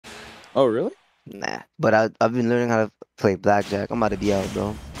Oh, really? Nah, but I've been learning how to play blackjack. I'm about to be out,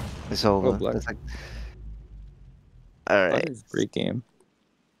 bro. It's Oh, over. Black. That's like, all right. Blackjack's a great game.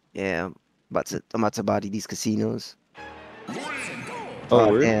 Yeah, I'm about to body these casinos. Oh,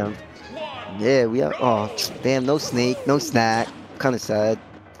 Oh word? damn. Yeah, we are. Oh damn, no snake, no snack. Kind of sad,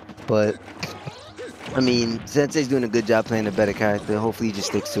 but I mean, Sensei's doing a good job playing a better character. Hopefully, he just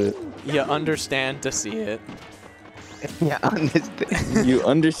sticks to it. You understand to see it. Yeah, on this. You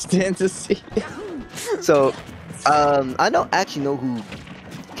understand to see it? So, I don't actually know who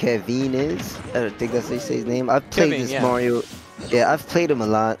QueVeen is. I don't think that's how you say his name. I've played QueVeen, this yeah. Mario. Yeah, I've played him a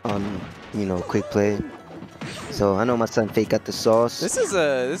lot on, quick play. So I know my son Fake got the sauce. This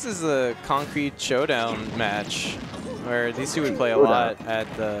is a concrete showdown match where these two would play a Showdown. lot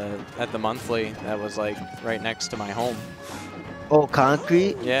at the monthly that was like right next to my home. Oh,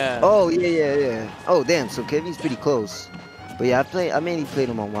 concrete. Yeah. Oh yeah, yeah, yeah. Oh damn. So QueVeen's pretty close. But yeah, I mainly played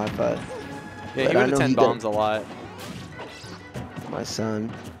him on Wi-Fi. Yeah, he But I would know he attend got bombs a lot. my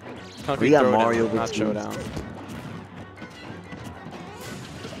son. We Concrete got Mario throwdown, with not you. showdown.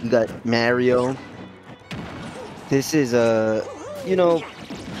 We got Mario. This is this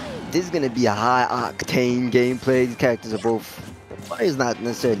is gonna be a high octane gameplay. These characters are both. Mario's not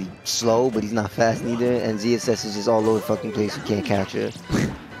necessarily slow, but he's not fast neither. And ZSS is just all over the fucking place. You can't catch her.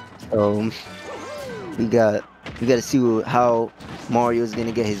 So we got to see how Mario's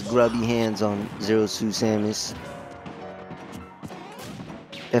gonna get his grubby hands on Zero Suit Samus.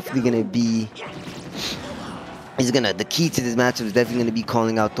 Definitely gonna be. The key to this matchup is definitely gonna be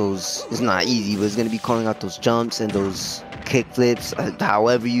calling out those. It's not easy, but it's gonna be calling out those jumps and those kick flips.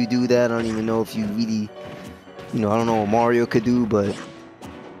 However you do that, I don't even know if you really, I don't know what Mario could do, but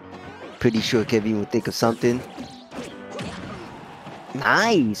pretty sure Kevin would think of something.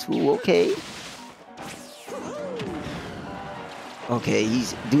 Nice. Ooh, okay. Okay,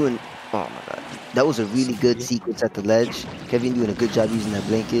 he's doing. Oh my god, that was a really good sequence at the ledge. Kevin doing a good job using that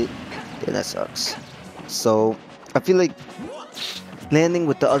blanket. Yeah, that sucks. So I feel like landing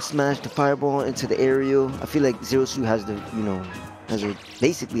with the up smash, the fireball into the aerial. I feel like Zero Suit has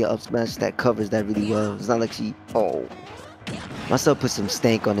basically an up smash that covers that really well. It's not like myself put some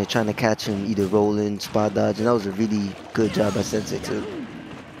stank on it trying to catch him either rolling, spot dodge, and that was a really good job by Sensei to,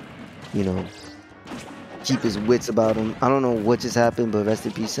 keep his wits about him. I don't know what just happened, but rest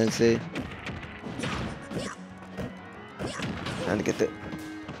in peace, Sensei. Trying to get the.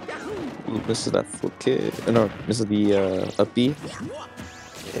 Ooh, this is that flip kick. No, this is the up B.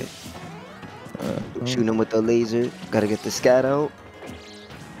 Yeah. Shooting him with the laser. Gotta get the scat out.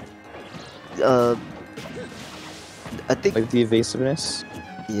 I think. Like the evasiveness.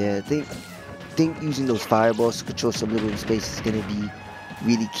 Yeah, I think using those fireballs to control some little space is gonna be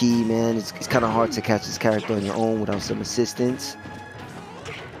really key, man. It's kind of hard to catch this character on your own without some assistance.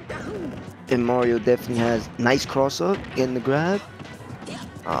 And Mario definitely has nice cross up, getting the grab.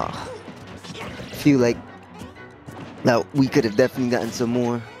 Feel like now we could have definitely gotten some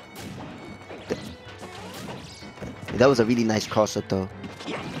more. That was a really nice cross up though.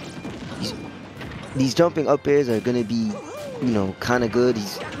 These jumping up airs are gonna be, kind of good.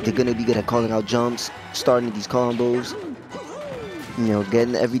 They're gonna be good at calling out jumps, starting these combos.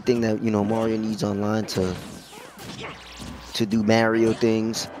 Getting everything that Mario needs online to do Mario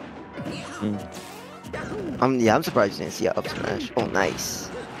things. I'm surprised you didn't see an up smash. Oh, nice.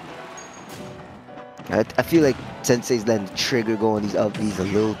 I feel like Sensei's letting the trigger go on these up Bs a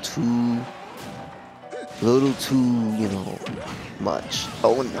little too, much.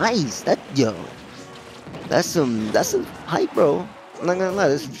 Oh, nice. That's some hype, bro. I'm not gonna lie.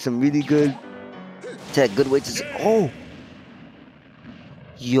 That's some really good way to. Oh.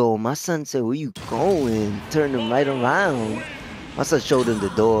 Yo, my son said, where you going? Turn him right around. My son showed him the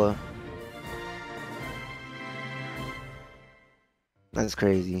door. That's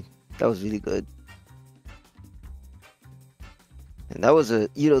crazy. That was really good. And that was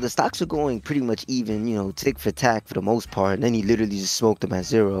the stocks were going pretty much even, tick for tack for the most part. And then he literally just smoked him at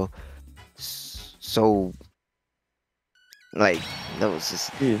 0. So, like, that was just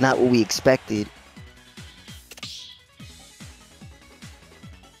not what we expected.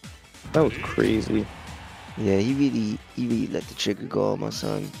 That was crazy. Yeah, he really let the trigger go. My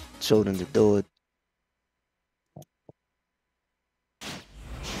son showed him the door.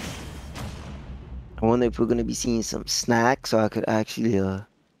 I wonder if we're gonna be seeing some snacks, so I could actually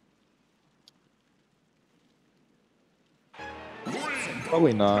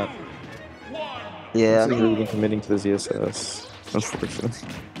Probably not. Yeah, I This is mean, really committing to the ZSS, unfortunately.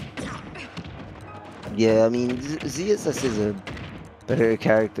 yeah, I mean, ZSS is a better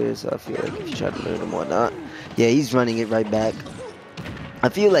character, so I feel like if you try to learn him or not, yeah, he's running it right back. I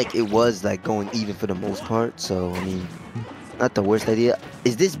feel like it was like going even for the most part. So I mean, not the worst idea.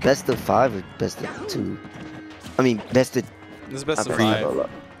 Is this best of 5 or best of 2? I mean, best of. This is best of forgot 5. about-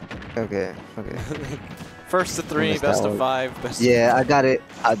 Okay. Okay. First to 3, missed that best of one. 5, best Yeah, I got it.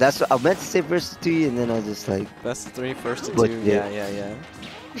 That's what I meant to say first to 3, and then I just like. best of 3, first to But 2. yeah. Yeah.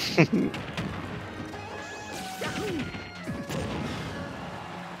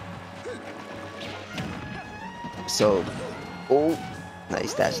 So, oh,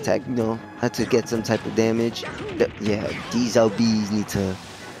 nice dash attack. You know, had to get some type of damage. Yeah, these LBs need to.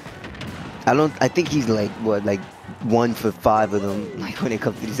 I think he's like what, like 1 for 5 of them. Like when it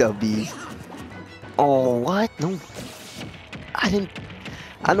comes to these LBs. Oh, what? No, I didn't.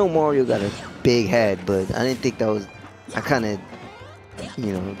 I know Mario got a big head, but I didn't think that was. I kind of,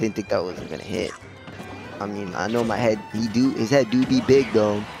 didn't think that was gonna hit. I mean, I know my head. His head do be big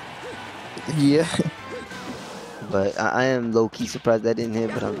though. Yeah. But I am low-key surprised that didn't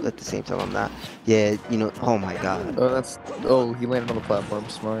hit, but at the same time, I'm not. Yeah, oh my god. Oh, he landed on the platform.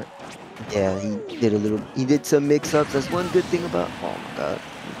 Smart. Yeah, he did some mix-ups. That's one good thing about, oh my god.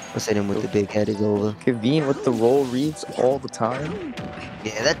 Let's hit him with the big head is over. QueVeen with the roll reads all the time.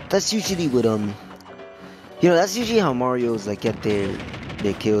 Yeah, that's usually what, that's usually how Mario's, like, get their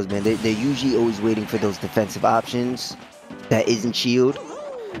kills, man. They're usually always waiting for those defensive options that isn't shield.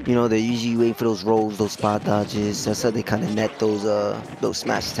 They're usually waiting for those rolls, those spot dodges. That's how they kind of net those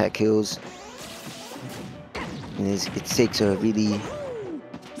smash attack kills. And it takes a really.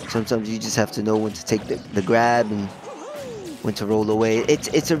 Sometimes you just have to know when to take the grab and when to roll away.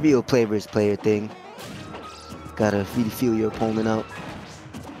 It's a real player versus player thing. Gotta really feel your opponent out.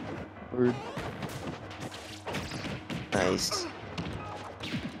 Word. Nice.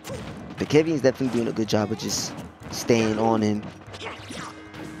 But QueVeen's definitely doing a good job of just staying on him.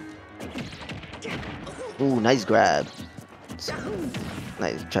 Ooh, nice grab.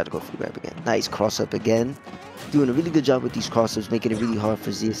 Nice, try to go for the grab again. Nice cross up again. Doing a really good job with these cross-ups, making it really hard for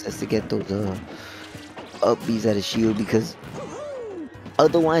ZSS to get those up Bs out of shield, because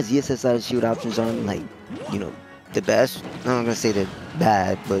otherwise ZSS out of shield options aren't like, the best. I'm not gonna say they're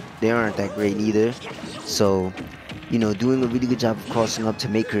bad, but they aren't that great either. So, doing a really good job of crossing up to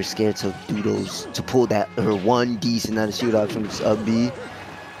make her scared to do those, to pull her one decent out of shield option, which is up B.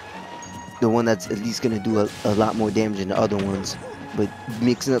 The one that's at least gonna do a lot more damage than the other ones. But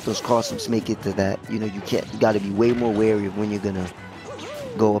mixing up those cross-ups make it to that, you gotta be way more wary of when you're gonna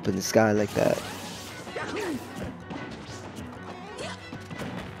go up in the sky like that.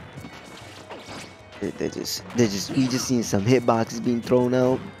 We just seeing some hitboxes being thrown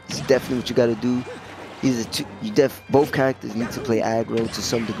out. It's definitely what you gotta do. Both characters need to play aggro to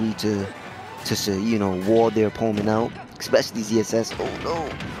some degree to wall their opponent out, especially ZSS. Oh no.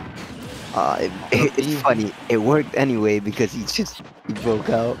 It's funny. It worked anyway because he broke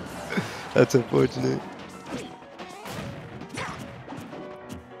out. That's unfortunate.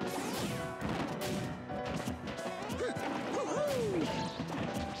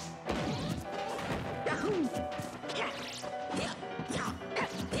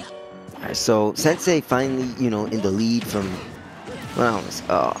 Alright, so Sensei finally, in the lead from.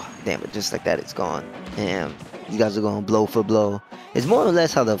 Oh, damn it! Just like that, it's gone. Damn, you guys are going blow for blow. It's more or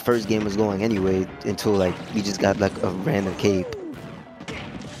less how the first game was going anyway, until like we just got like a random cape.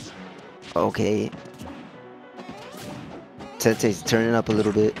 Okay. Sensei's turning up a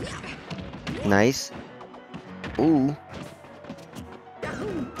little bit. Nice. Ooh.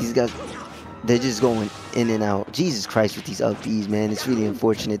 These guys, they're just going in and out. Jesus Christ with these up Bs, man. It's really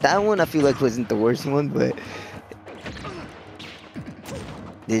unfortunate. That one I feel like wasn't the worst one, but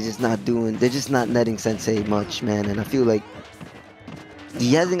they're just not netting Sensei much, man. And I feel like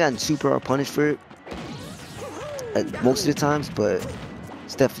he hasn't gotten super hard punished for it most of the times, but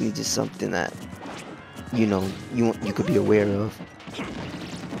it's definitely just something that you could be aware of.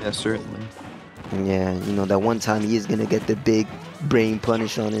 Yeah, certainly. And yeah, that one time he is gonna get the big brain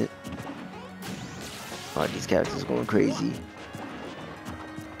punish on it. Oh, these characters are going crazy.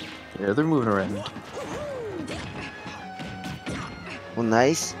 Yeah, they're moving around. Well,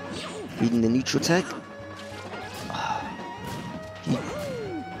 nice. Reading the neutral tech.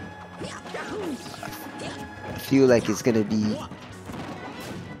 I feel like it's gonna be.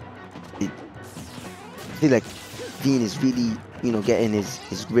 I feel like Dean is really, getting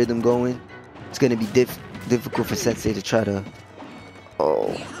his rhythm going. It's gonna be difficult for Sensei to try to.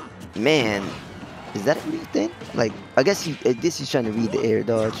 Oh, man, is that a real thing? Like, I guess he's trying to read the air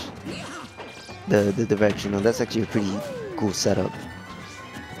dodge, the directional. That's actually a pretty cool setup.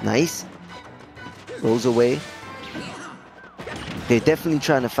 Nice. Rolls away. They're definitely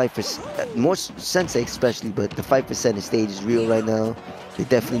trying to fight for more Sensei especially, but the fight for center stage is real right now. They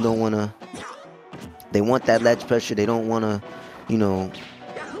definitely don't want to. They want that ledge pressure. They don't want to, you know,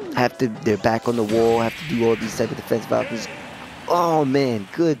 have to. They're back on the wall. Have to do all these type of defensive options. Oh man,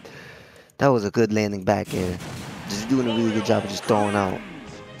 good. That was a good landing back air. Just doing a really good job of just throwing out,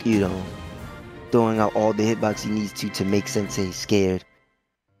 you know, throwing out all the hitbox he needs to make Sensei scared.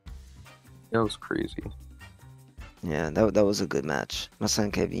 That was crazy. Yeah, that was a good match. My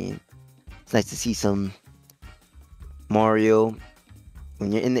son QueVeen. It's nice to see some Mario.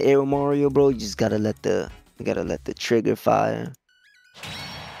 When you're in the air with Mario, bro, you just gotta let the trigger fire.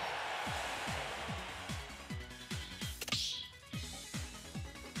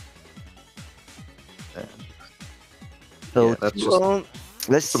 So Yeah, that's just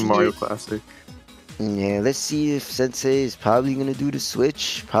let's see. Mario classic. Yeah, let's see if Sensei is probably gonna do the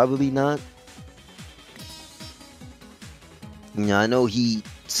switch. Probably not. You know, I know he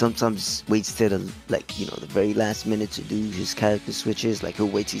sometimes waits till the the very last minute to do his character switches. Like he'll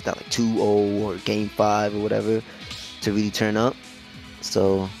wait till he's down like 2-0 or game 5 or whatever to really turn up.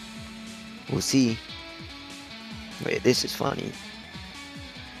 So we'll see. Wait, this is funny.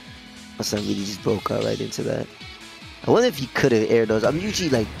 My son really just broke out right into that. I wonder if he could have air dodged. I'm usually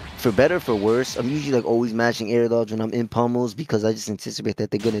like, for better or for worse, I'm usually like always matching air dodge when I'm in pummels because I just anticipate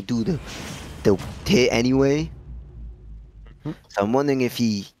that they're gonna do the hit anyway. So I'm wondering if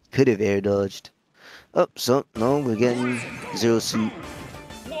he could have air dodged. Oh, so no, we're getting Zero Suit.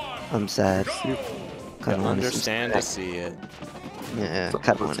 I'm sad. Kind of understand to see it. Yeah,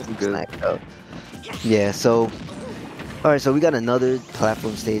 kind of want to snack up. Yeah, so alright, so we got another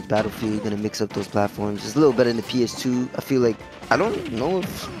platform stage, Battlefield. Gonna mix up those platforms. It's a little better in the PS2. I feel like, I don't know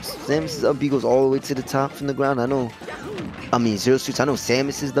if Samus's up B goes all the way to the top from the ground. Zero Suits, I know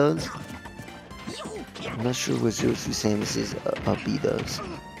Samus's does. I'm not sure what Zero Suit Samus's up B does.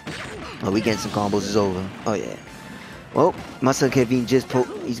 Oh, we getting some combos, it's over. Oh yeah. Well, my son QueVeen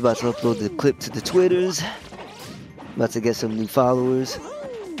he's about to upload the clip to the Twitters. About to get some new followers.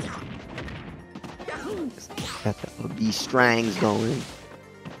 Got the B strangs going.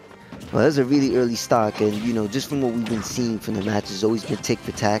 Well, that's a really early stock, and you know, just from what we've been seeing from the match, it's always been tick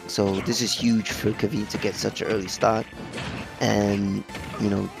for tack. So this is huge for QueVeen to get such an early stock, and you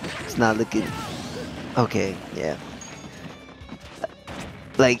know, it's not looking okay. Yeah,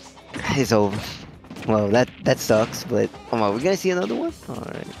 like it's over. Well, that sucks, but come on, we're gonna see another one. All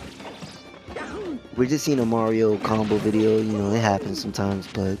right, we're just seeing a Mario combo video. You know, it happens sometimes,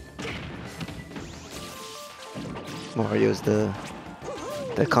 but Mario's the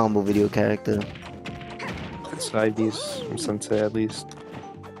combo video character. Good side views from Sensei at least.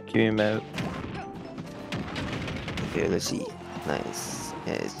 Keep him out. Okay, let's see. Nice.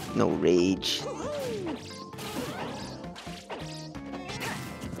 Yeah, no rage.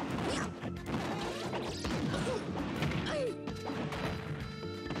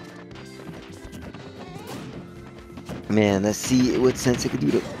 Man, let's see what Sensei could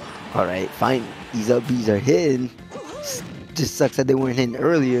do to... Alright, fine. These up Bs are hidden. Just sucks that they weren't hitting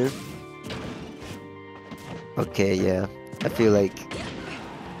earlier. Okay, yeah. I feel like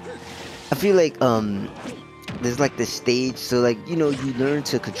there's like this stage, so like, you know, you learn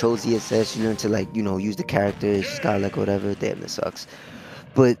to control ZSS, you learn to like, you know, use the characters, Skylight, whatever. Damn, this sucks.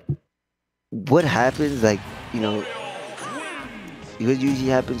 But what happens, like, you know, what usually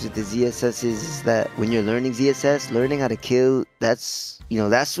happens with the ZSS is that when you're learning ZSS, learning how to kill, that's, you know,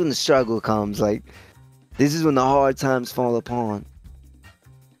 that's when the struggle comes. Like, this is when the hard times fall upon.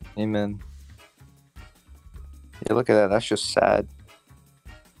 Amen. Yeah, look at that. That's just sad.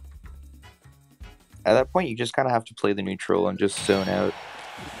 At that point, you just kind of have to play the neutral and just zone out.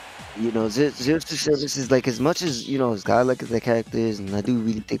 You know, Zero Suit Service is like, as much as, you know, as godlike as that character is, and I do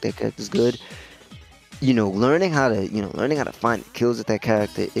really think that character's good, you know, learning how to find kills with that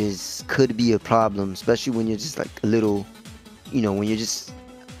character could be a problem, especially when you're just like a little, you know, when you're just,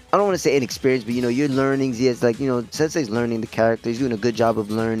 I don't want to say inexperienced, but you know, you're learning. It's like, you know, Sensei's learning the character. He's doing a good job of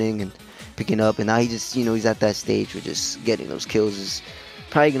learning and picking up, and now he just, you know, he's at that stage where just getting those kills is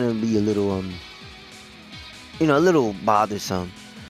probably gonna be a little, you know, a little bothersome.